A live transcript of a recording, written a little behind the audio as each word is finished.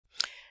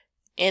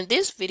In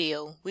this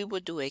video, we will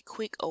do a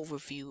quick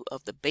overview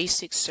of the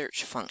basic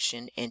search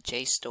function in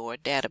JStor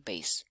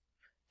database.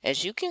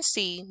 As you can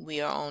see, we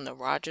are on the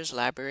Rogers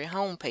Library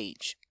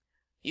homepage.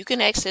 You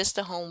can access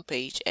the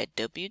homepage at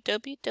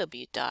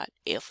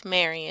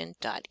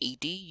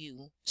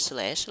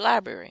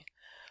www.fmarion.edu/library.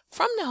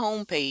 From the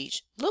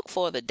homepage, look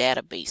for the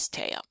Database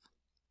tab.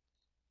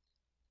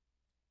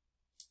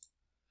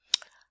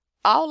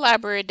 All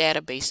library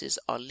databases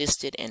are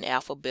listed in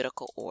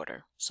alphabetical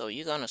order, so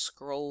you're going to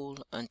scroll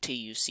until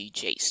you see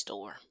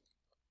JStor.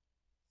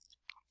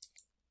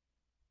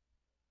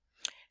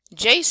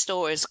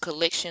 JStor is a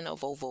collection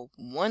of over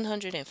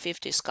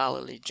 150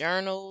 scholarly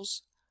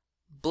journals,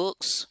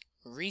 books,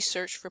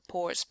 research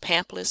reports,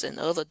 pamphlets, and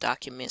other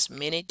documents,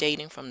 many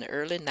dating from the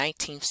early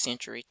 19th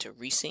century to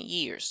recent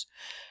years.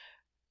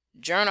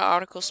 Journal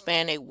articles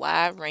span a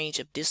wide range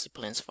of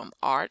disciplines from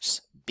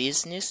arts,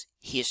 business,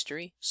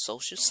 history,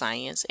 social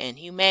science, and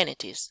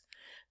humanities.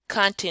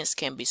 Contents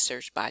can be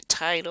searched by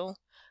title,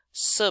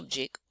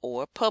 subject,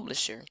 or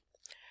publisher.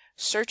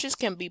 Searches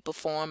can be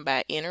performed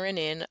by entering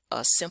in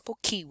a simple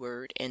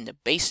keyword in the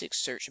basic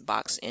search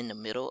box in the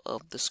middle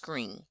of the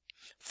screen.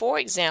 For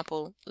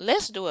example,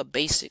 let's do a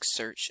basic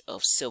search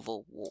of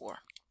Civil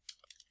War.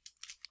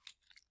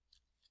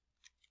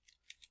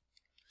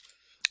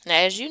 Now,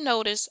 as you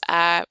notice,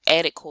 I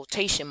added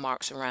quotation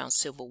marks around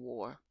Civil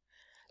War.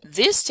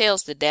 This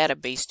tells the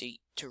database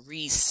to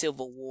read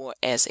Civil War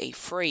as a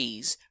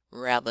phrase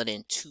rather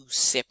than two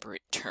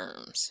separate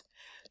terms.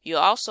 You'll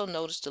also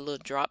notice the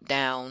little drop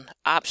down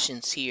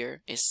options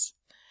here is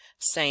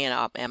saying,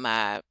 am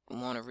I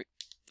want to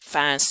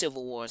find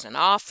Civil War as an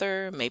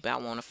author? Maybe I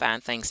want to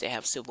find things that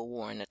have Civil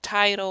War in the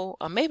title,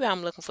 or maybe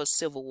I'm looking for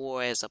Civil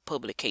War as a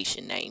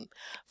publication name.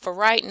 For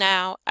right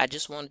now, I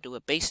just want to do a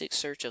basic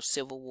search of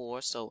Civil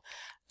War, so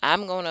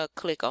I'm going to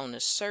click on the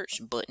search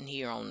button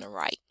here on the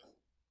right.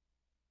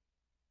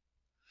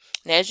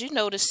 Now, as you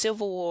notice,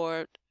 Civil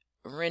War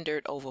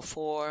rendered over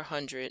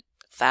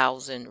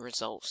 400,000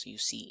 results. You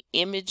see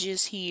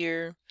images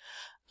here.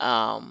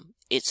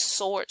 It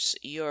sorts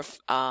your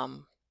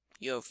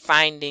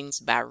findings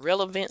by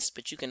relevance,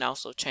 but you can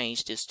also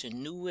change this to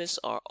newest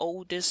or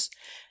oldest.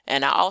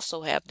 And I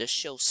also have the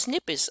show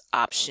snippets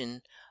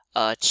option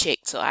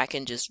checked, so I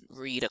can just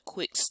read a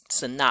quick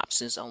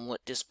synopsis on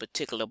what this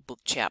particular book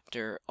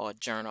chapter or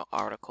journal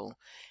article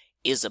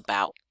is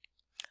about.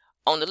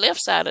 On the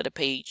left side of the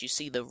page, you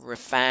see the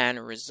Refine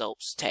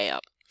Results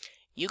tab.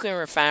 You can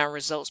refine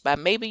results by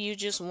maybe you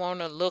just want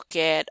to look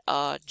at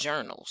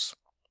journals.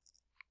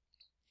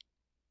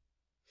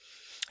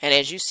 And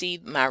as you see,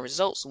 my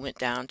results went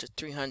down to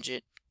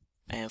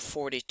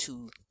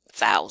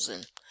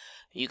 342,000.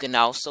 You can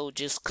also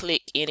just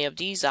click any of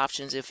these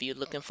options if you're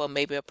looking for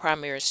maybe a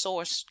primary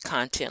source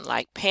content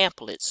like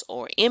pamphlets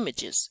or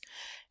images.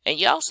 And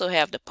you also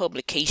have the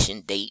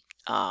publication date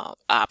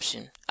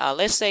option.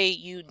 Let's say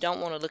you don't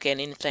want to look at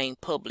anything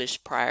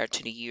published prior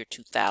to the year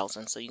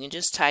 2000, so you can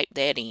just type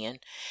that in.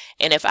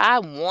 And if I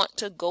want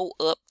to go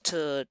up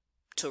to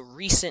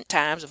recent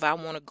times, if I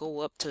want to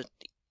go up to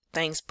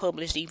things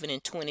published even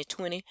in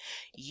 2020,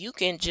 you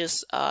can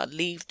just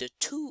leave the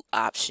to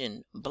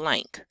option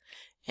blank,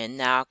 and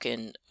now I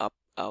can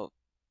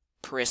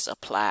press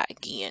apply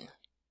again.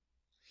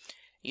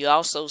 You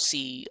also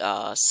see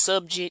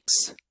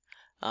subjects.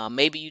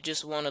 Maybe you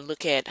just want to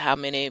look at how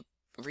many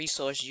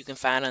resources you can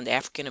find on the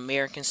African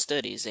American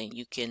studies, and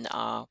you can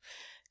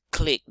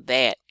click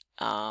that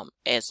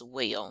as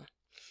well.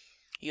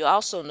 You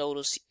also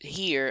notice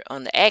here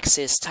on the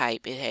access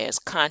type, it has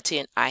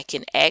content I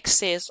can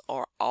access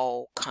or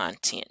all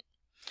content.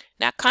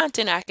 Now,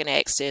 content I can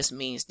access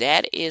means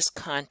that is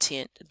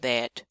content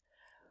that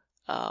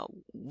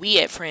we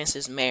at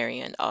Francis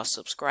Marion are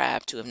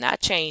subscribed to. If I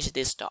change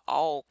this to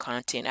all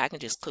content, I can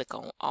just click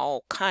on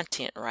all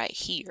content right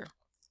here.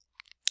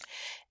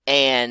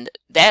 And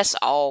that's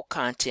all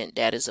content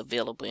that is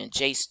available in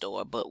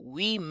JStor, but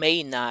we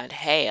may not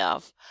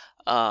have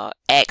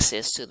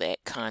access to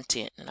that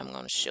content. And I'm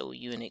going to show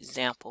you an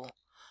example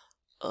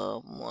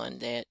of one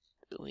that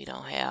we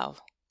don't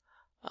have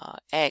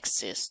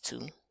access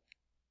to.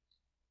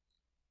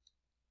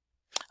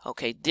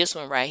 Okay, this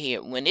one right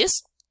here. When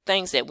it's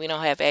things that we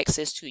don't have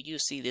access to, you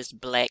see this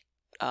black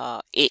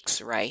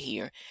X right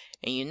here.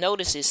 And you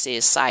notice it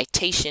says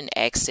citation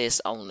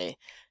access only.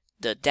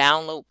 The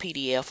download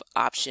PDF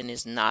option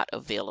is not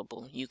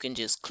available. You can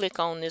just click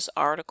on this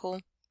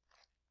article,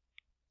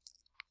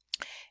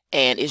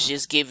 and it's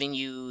just giving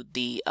you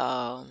the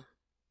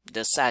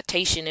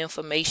citation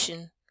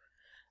information.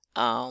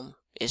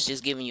 It's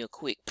just giving you a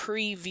quick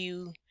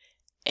preview,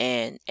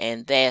 and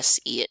that's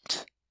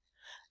it.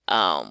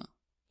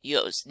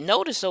 You'll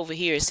notice over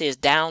here it says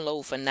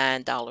download for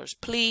 $9.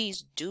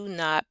 Please do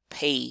not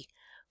pay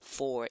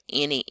for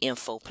any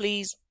info.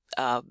 Please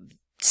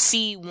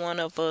see one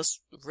of us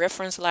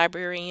reference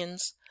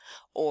librarians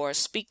or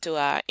speak to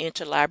our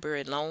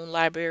interlibrary loan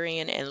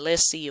librarian, and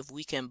let's see if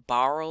we can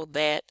borrow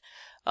that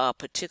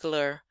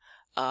particular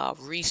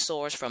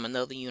resource from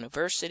another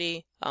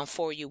university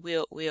for you.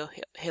 We'll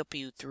help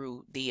you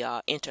through the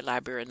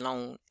interlibrary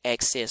loan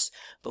access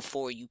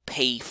before you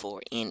pay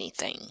for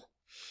anything.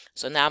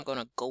 So now I'm going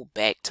to go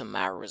back to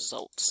my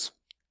results.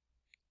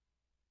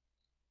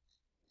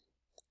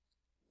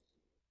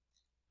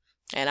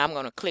 And I'm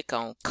going to click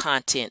on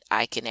content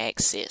I can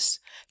access.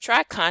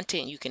 Try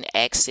content you can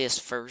access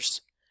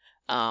first,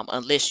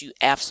 unless you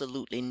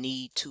absolutely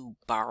need to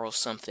borrow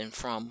something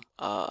from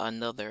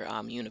another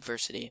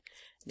university.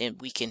 Then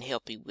we can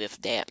help you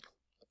with that.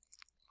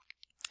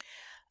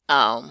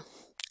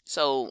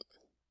 So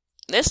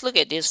let's look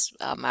at this,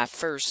 my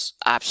first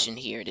option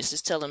here. This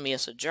is telling me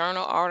it's a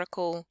journal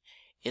article.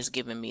 It's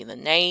giving me the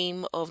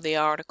name of the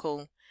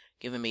article,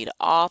 giving me the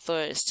author.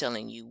 It's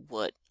telling you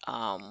what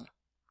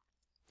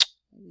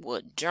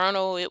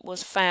journal it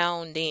was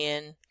found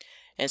in.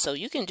 And so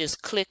you can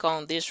just click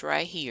on this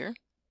right here,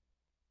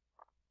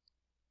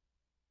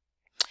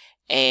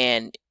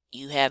 and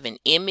you have an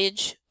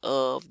image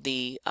of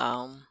the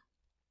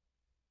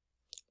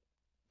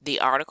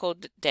article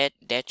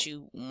that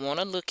you want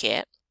to look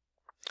at.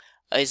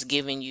 It's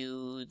giving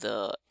you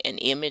an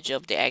image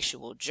of the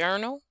actual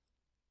journal,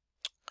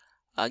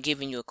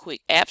 giving you a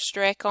quick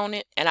abstract on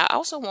it. And I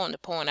also want to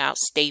point out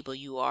stable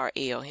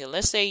URL here.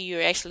 Let's say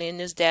you're actually in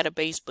this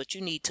database, but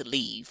you need to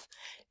leave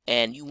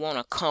and you want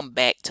to come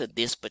back to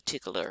this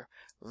particular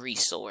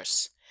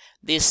resource.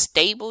 This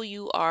stable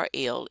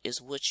URL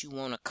is what you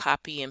want to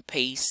copy and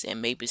paste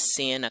and maybe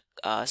send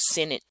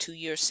it to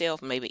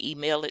yourself, maybe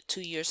email it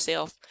to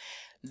yourself.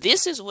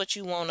 This is what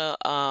you want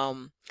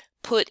to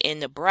put in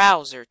the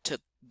browser to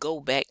go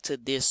back to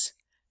this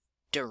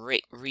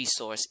direct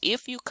resource.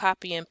 If you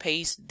copy and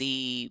paste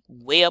the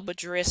web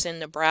address in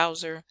the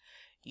browser,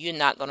 you're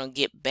not going to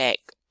get back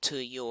to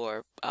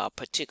your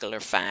particular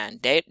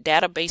find.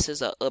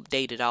 Databases are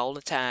updated all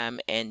the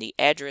time, and the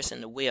address in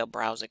the web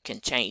browser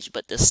can change.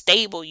 But the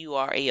stable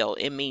URL,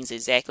 it means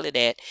exactly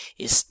that.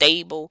 It's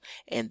stable,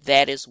 and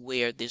that is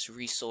where this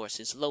resource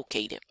is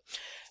located.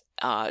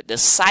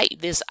 This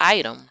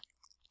item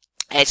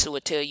actually will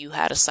tell you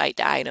how to cite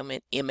the item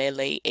in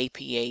MLA,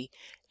 APA,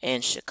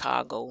 and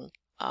Chicago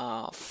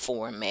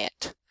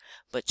format.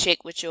 But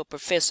check with your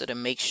professor to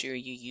make sure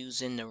you're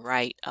using the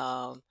right,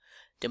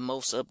 the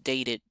most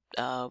updated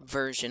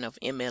version of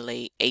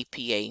MLA,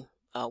 APA,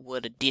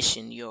 what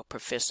edition your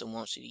professor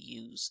wants you to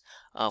use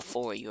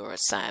for your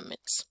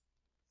assignments.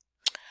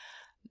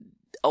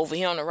 Over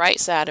here on the right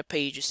side of the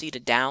page, you see the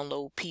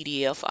download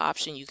PDF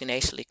option. You can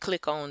actually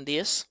click on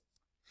this,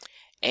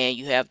 and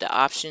you have the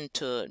option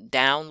to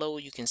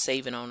download. You can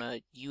save it on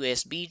a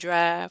USB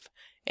drive,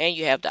 and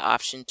you have the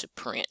option to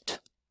print.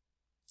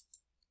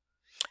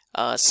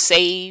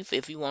 Save,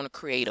 if you want to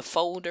create a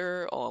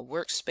folder or a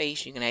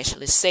workspace, you can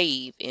actually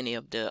save any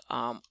of the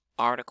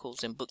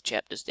articles and book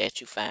chapters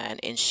that you find.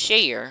 And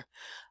share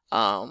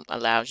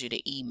allows you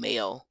to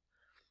email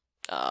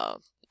a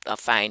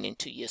finding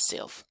to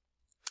yourself.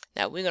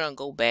 Now we're going to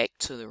go back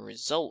to the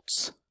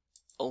results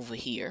over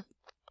here,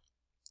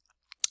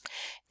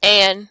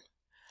 and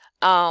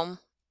I'm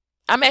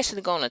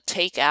actually going to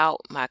take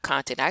out my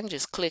content. I can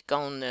just click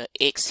on the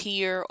X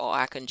here, or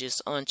I can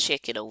just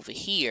uncheck it over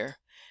here,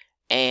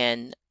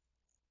 and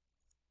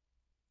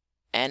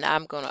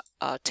I'm going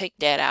to take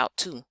that out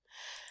too.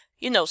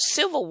 You know,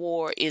 Civil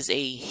War is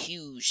a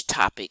huge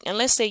topic, and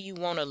let's say you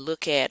want to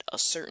look at a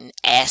certain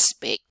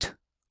aspect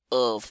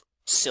of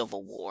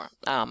Civil War.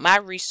 My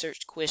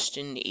research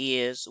question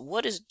is,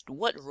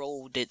 what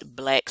role did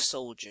black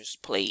soldiers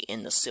play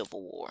in the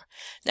Civil War?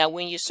 Now,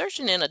 when you're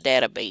searching in a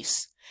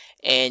database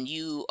and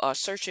you are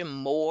searching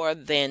more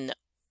than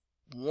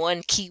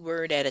one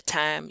keyword at a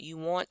time, you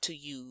want to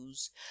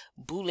use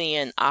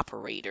Boolean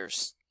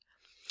operators.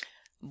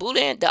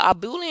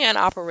 Boolean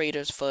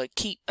operators for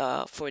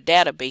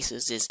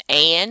databases is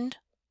and,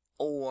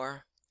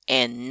 or,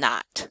 and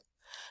not.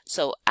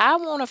 So I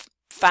want to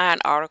find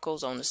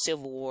articles on the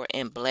Civil War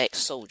and black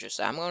soldiers.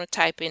 So I'm going to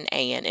type in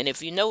and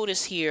if you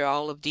notice here,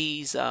 all of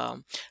these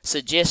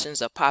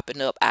suggestions are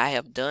popping up. I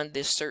have done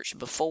this search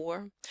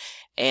before,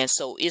 and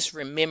so it's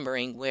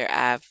remembering where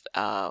I've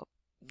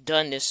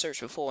done this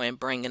search before and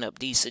bringing up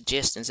these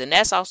suggestions. And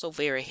that's also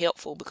very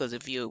helpful, because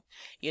if you're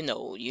in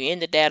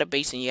the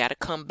database and you got to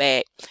come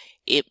back,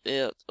 it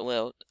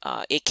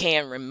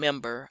can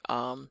remember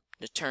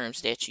the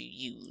terms that you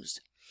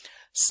used.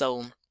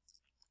 So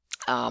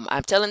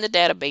I'm telling the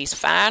database,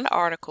 find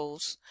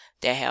articles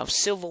that have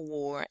Civil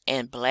War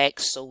and black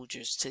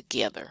soldiers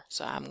together.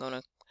 So I'm going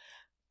to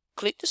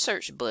click the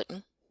search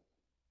button.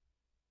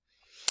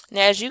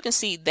 Now, as you can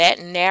see,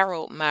 that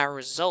narrowed my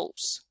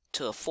results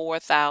to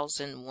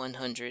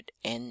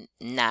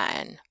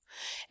 4,109.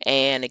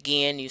 And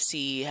again, you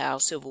see how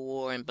Civil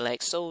War and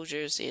black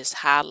soldiers is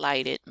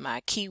highlighted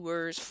my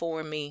keywords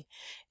for me,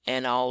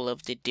 and all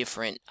of the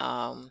different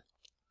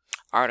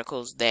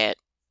articles that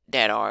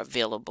are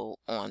available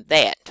on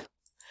that.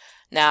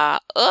 Now,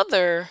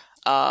 other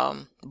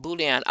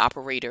Boolean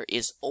operator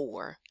is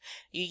or.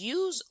 You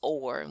use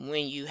or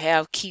when you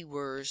have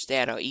keywords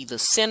that are either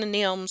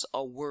synonyms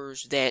or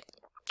words that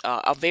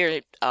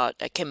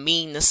that can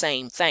mean the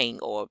same thing,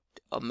 or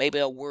maybe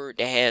a word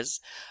that has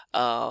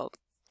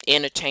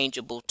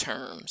interchangeable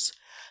terms.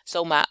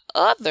 So my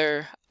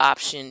other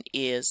option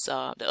is,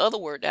 the other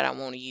word that I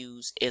want to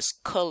use is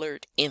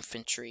colored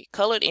infantry.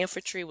 Colored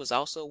infantry was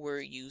also a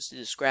word used to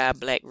describe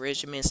black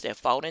regiments that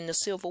fought in the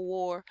Civil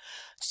War.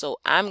 So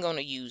I'm going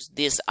to use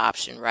this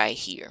option right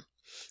here.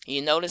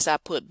 You notice I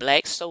put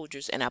black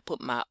soldiers and I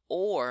put my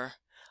or,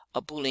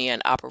 a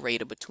Boolean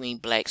operator between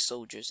black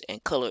soldiers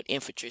and colored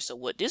infantry. So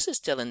what this is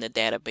telling the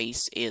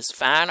database is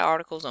find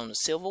articles on the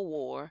Civil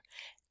War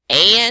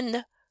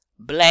and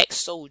black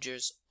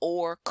soldiers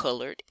or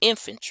colored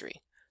infantry.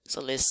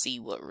 So let's see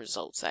what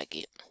results I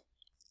get.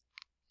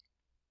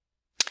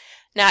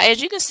 Now,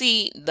 as you can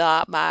see,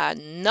 my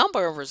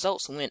number of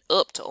results went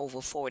up to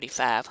over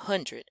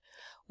 4,500.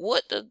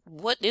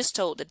 What this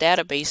told the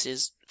database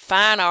is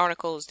find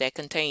articles that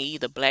contain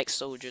either black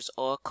soldiers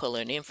or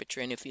colored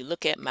infantry. And if you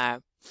look at my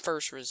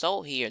first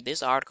result here,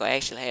 this article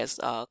actually has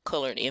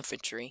colored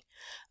infantry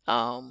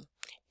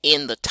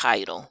in the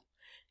title,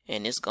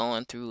 and it's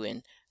going through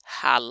and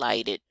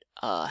highlighted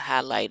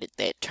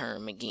that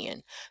term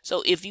again.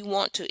 So if you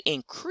want to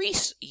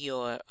increase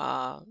your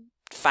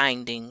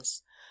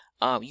findings,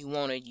 you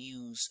want to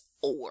use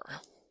or.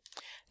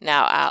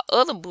 Now our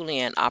other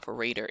Boolean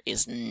operator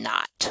is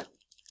not.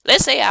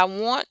 Let's say I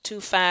want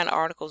to find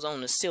articles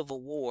on the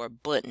Civil War,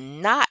 but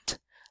not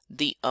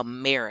the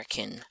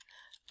American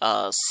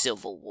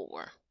Civil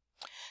War.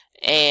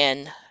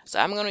 And so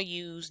I'm going to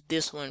use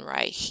this one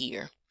right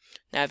here.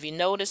 Now if you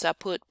notice, I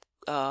put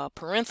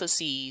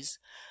parentheses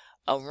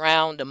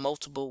around the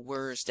multiple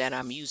words that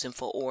I'm using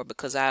for or,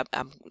 because I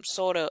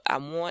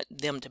want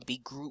them to be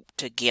grouped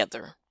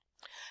together.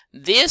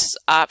 This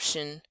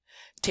option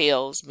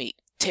tells the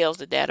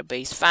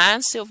database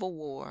find Civil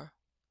War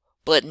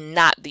but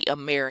not the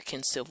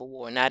American Civil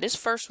War. Now this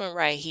first one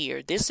right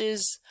here, this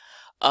is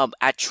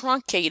I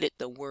truncated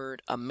the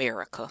word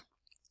America.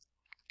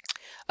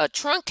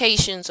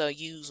 Truncations are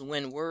used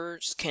when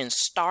words can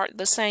start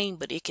the same,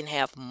 but it can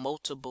have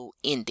multiple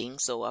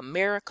endings. So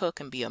America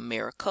can be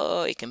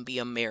America, it can be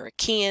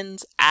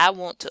Americans. I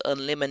want to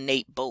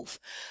eliminate both.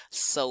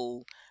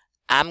 So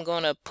I'm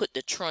going to put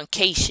the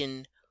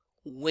truncation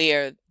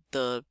where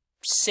the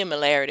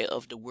similarity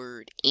of the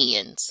word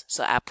ends.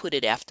 So I put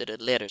it after the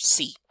letter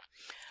C.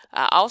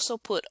 I also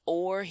put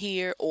or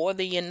here, or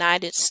the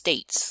United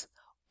States,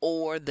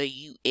 or the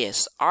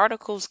U.S.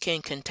 Articles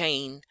can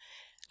contain,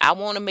 I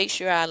want to make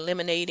sure I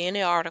eliminate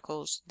any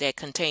articles that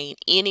contain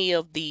any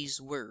of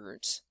these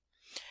words.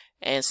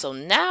 And so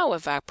now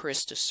if I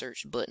press the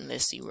search button,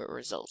 let's see what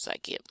results I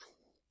get.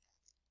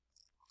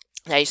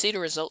 Now you see the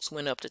results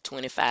went up to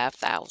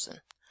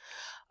 25,000.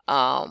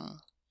 And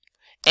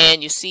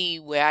you see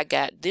where I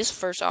got this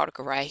first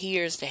article right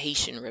here is the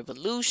Haitian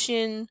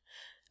Revolution.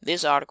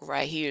 This article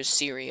right here is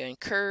Syria and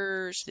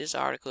Kurds. This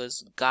article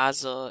is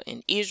Gaza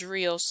and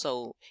Israel.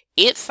 So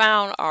it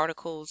found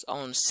articles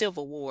on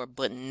Civil War,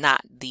 but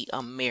not the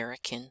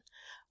American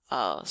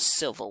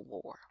Civil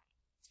War.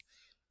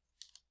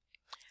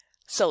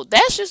 So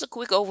that's just a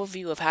quick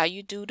overview of how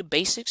you do the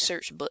basic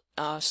search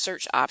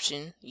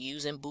option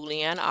using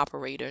Boolean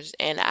operators.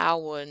 And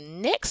our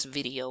next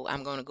video,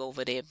 I'm going to go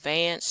over the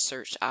advanced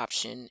search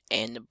option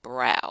and the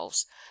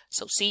browse.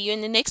 So see you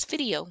in the next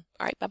video.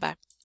 All right, bye-bye.